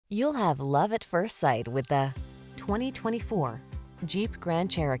You'll have love at first sight with the 2024 Jeep Grand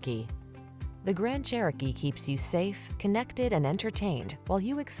Cherokee. The Grand Cherokee keeps you safe, connected, and entertained while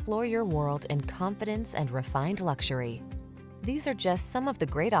you explore your world in confidence and refined luxury. These are just some of the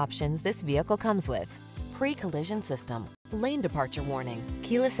great options this vehicle comes with: pre-collision system, lane departure warning,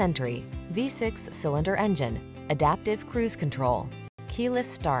 keyless entry, V6 cylinder engine, adaptive cruise control, keyless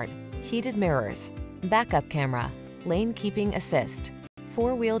start, heated mirrors, backup camera, lane keeping assist,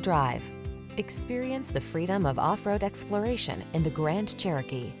 four-wheel drive. Experience the freedom of off-road exploration in the Grand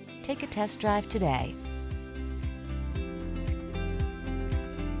Cherokee. Take a test drive today.